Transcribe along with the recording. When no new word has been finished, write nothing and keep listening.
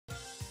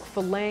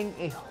Filleting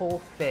a whole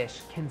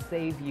fish can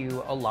save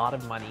you a lot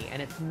of money,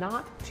 and it's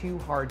not too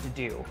hard to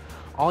do.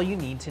 All you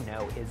need to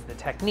know is the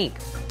technique.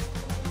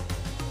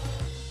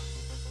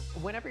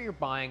 Whenever you're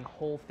buying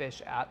whole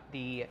fish at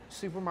the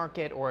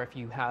supermarket, or if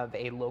you have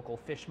a local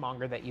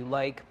fishmonger that you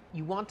like,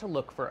 you want to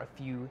look for a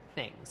few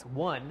things.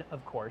 One,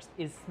 of course,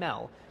 is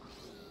smell.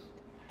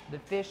 The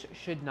fish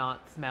should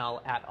not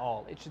smell at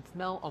all. It should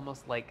smell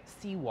almost like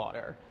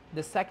seawater.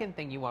 The second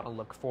thing you want to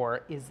look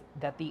for is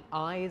that the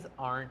eyes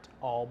aren't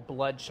all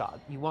bloodshot.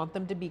 You want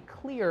them to be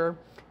clear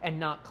and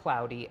not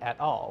cloudy at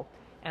all.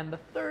 And the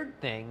third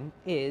thing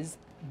is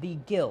the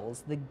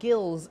gills. The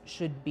gills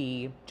should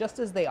be, just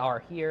as they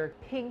are here,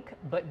 pink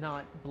but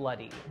not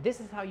bloody. This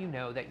is how you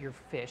know that your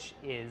fish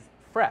is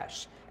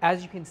fresh.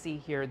 As you can see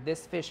here,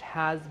 this fish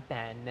has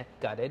been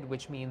gutted,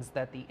 which means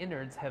that the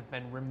innards have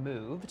been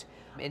removed.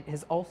 It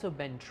has also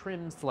been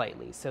trimmed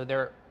slightly, so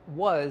there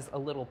was a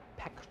little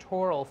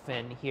pectoral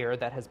fin here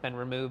that has been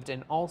removed,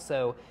 and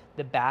also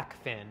the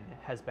back fin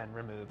has been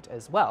removed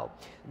as well.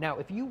 Now,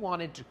 if you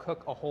wanted to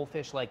cook a whole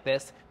fish like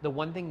this, the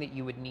one thing that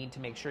you would need to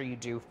make sure you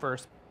do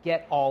first,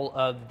 get all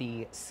of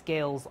the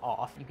scales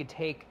off. You could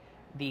take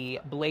the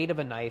blade of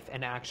a knife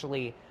and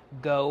actually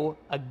go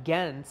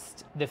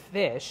against the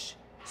fish,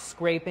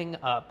 scraping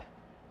up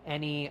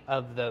any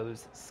of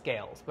those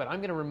scales. But I'm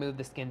going to remove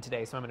the skin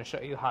today, so I'm going to show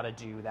you how to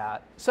do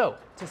that. So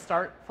to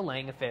start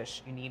filleting a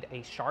fish, you need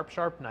a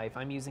sharp knife.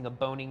 I'm using a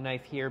boning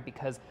knife here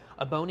because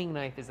a boning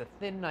knife is a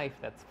thin knife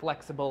that's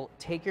flexible.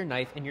 Take your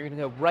knife and you're going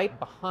to go right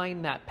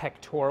behind that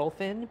pectoral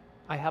fin.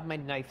 I have my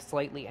knife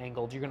slightly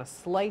angled. You're going to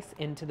slice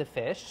into the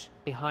fish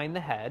behind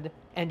the head,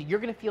 and you're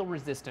going to feel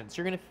resistance.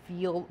 You're going to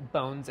feel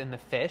bones in the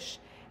fish.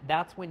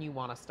 That's when you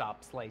want to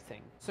stop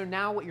slicing. So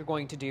now what you're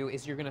going to do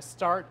is you're going to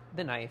start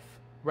the knife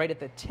right at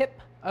the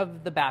tip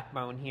of the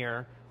backbone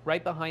here,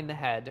 right behind the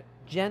head.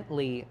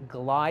 Gently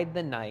glide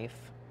the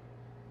knife,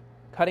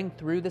 cutting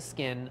through the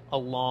skin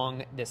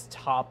along this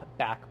top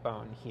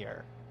backbone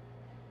here.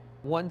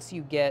 Once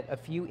you get a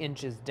few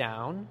inches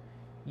down,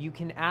 you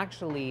can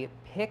actually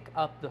pick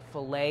up the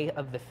fillet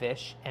of the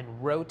fish and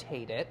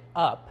rotate it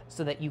up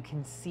so that you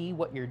can see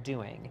what you're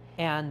doing.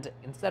 And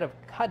instead of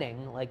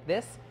cutting like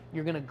this,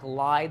 you're going to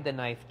glide the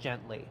knife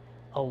gently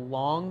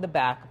along the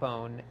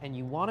backbone, and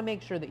you want to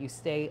make sure that you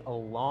stay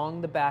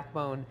along the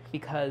backbone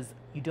because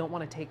you don't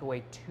want to take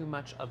away too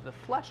much of the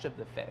flesh of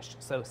the fish.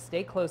 So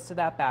stay close to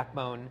that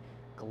backbone,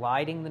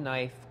 gliding the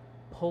knife,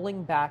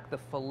 pulling back the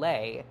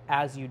fillet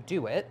as you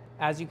do it.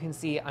 As you can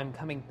see, I'm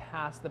coming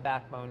past the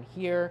backbone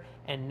here,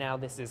 and now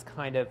this is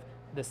kind of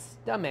the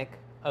stomach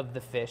of the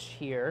fish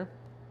here.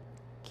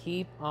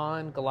 Keep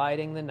on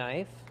gliding the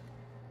knife.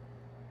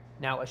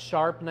 Now, a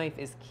sharp knife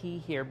is key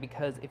here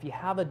because if you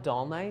have a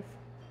dull knife,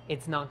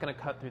 it's not going to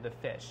cut through the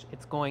fish.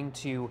 It's going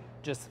to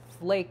just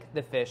flake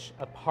the fish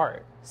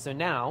apart. So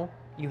now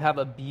you have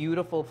a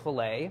beautiful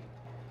fillet.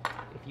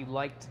 If you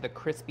liked the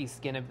crispy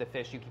skin of the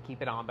fish, you can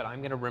keep it on, but I'm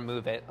going to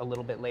remove it a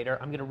little bit later.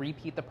 I'm going to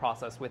repeat the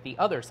process with the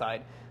other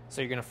side.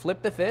 So you're going to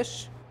flip the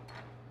fish,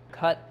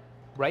 cut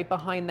right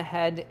behind the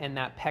head and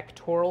that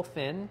pectoral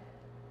fin,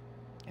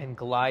 and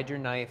glide your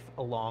knife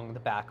along the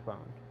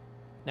backbone.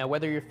 Now,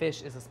 whether your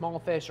fish is a small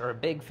fish or a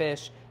big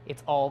fish,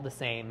 it's all the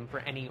same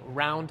for any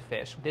round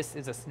fish. This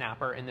is a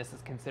snapper, and this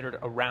is considered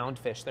a round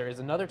fish. There is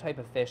another type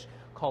of fish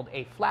called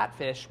a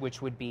flatfish,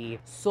 which would be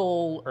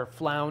sole or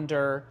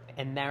flounder,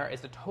 and there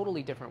is a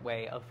totally different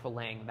way of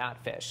filleting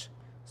that fish.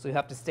 So you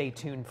have to stay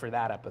tuned for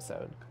that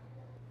episode.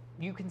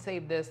 You can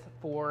save this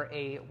for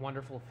a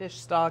wonderful fish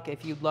stock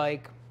if you'd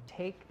like.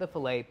 Take the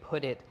fillet,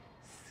 put it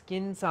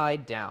skin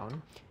side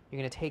down. You're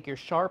going to take your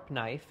sharp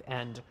knife,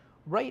 and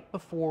right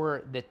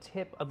before the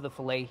tip of the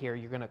fillet here,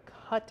 you're going to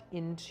cut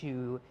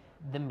into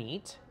the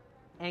meat,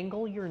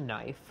 angle your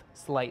knife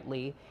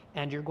slightly,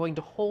 and you're going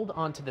to hold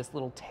onto this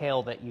little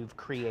tail that you've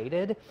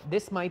created.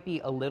 This might be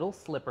a little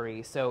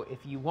slippery, so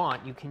if you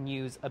want, you can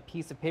use a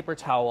piece of paper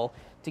towel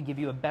to give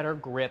you a better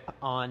grip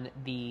on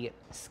the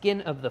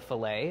skin of the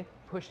fillet.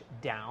 Push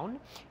down,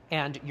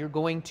 and you're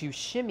going to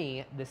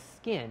shimmy the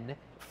skin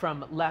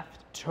from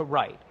left to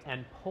right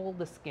and pull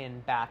the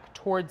skin back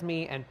towards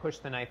me and push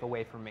the knife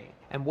away from me.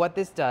 And what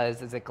this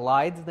does is it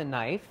glides the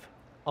knife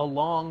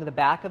along the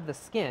back of the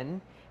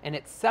skin, and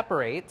it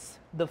separates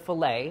the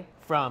fillet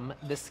from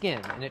the skin,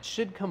 and it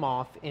should come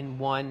off in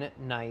one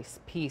nice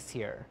piece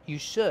here. You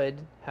should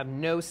have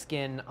no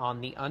skin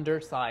on the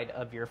underside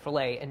of your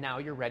fillet, and now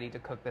you're ready to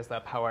cook this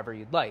up however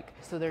you'd like.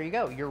 So there you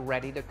go, you're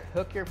ready to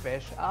cook your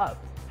fish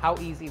up. How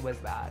easy was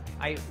that?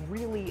 I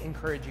really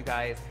encourage you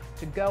guys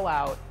to go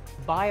out,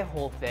 buy a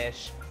whole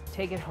fish,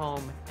 take it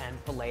home and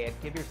fillet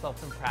it, give yourself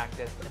some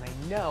practice, and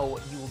I know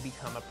you will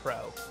become a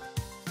pro.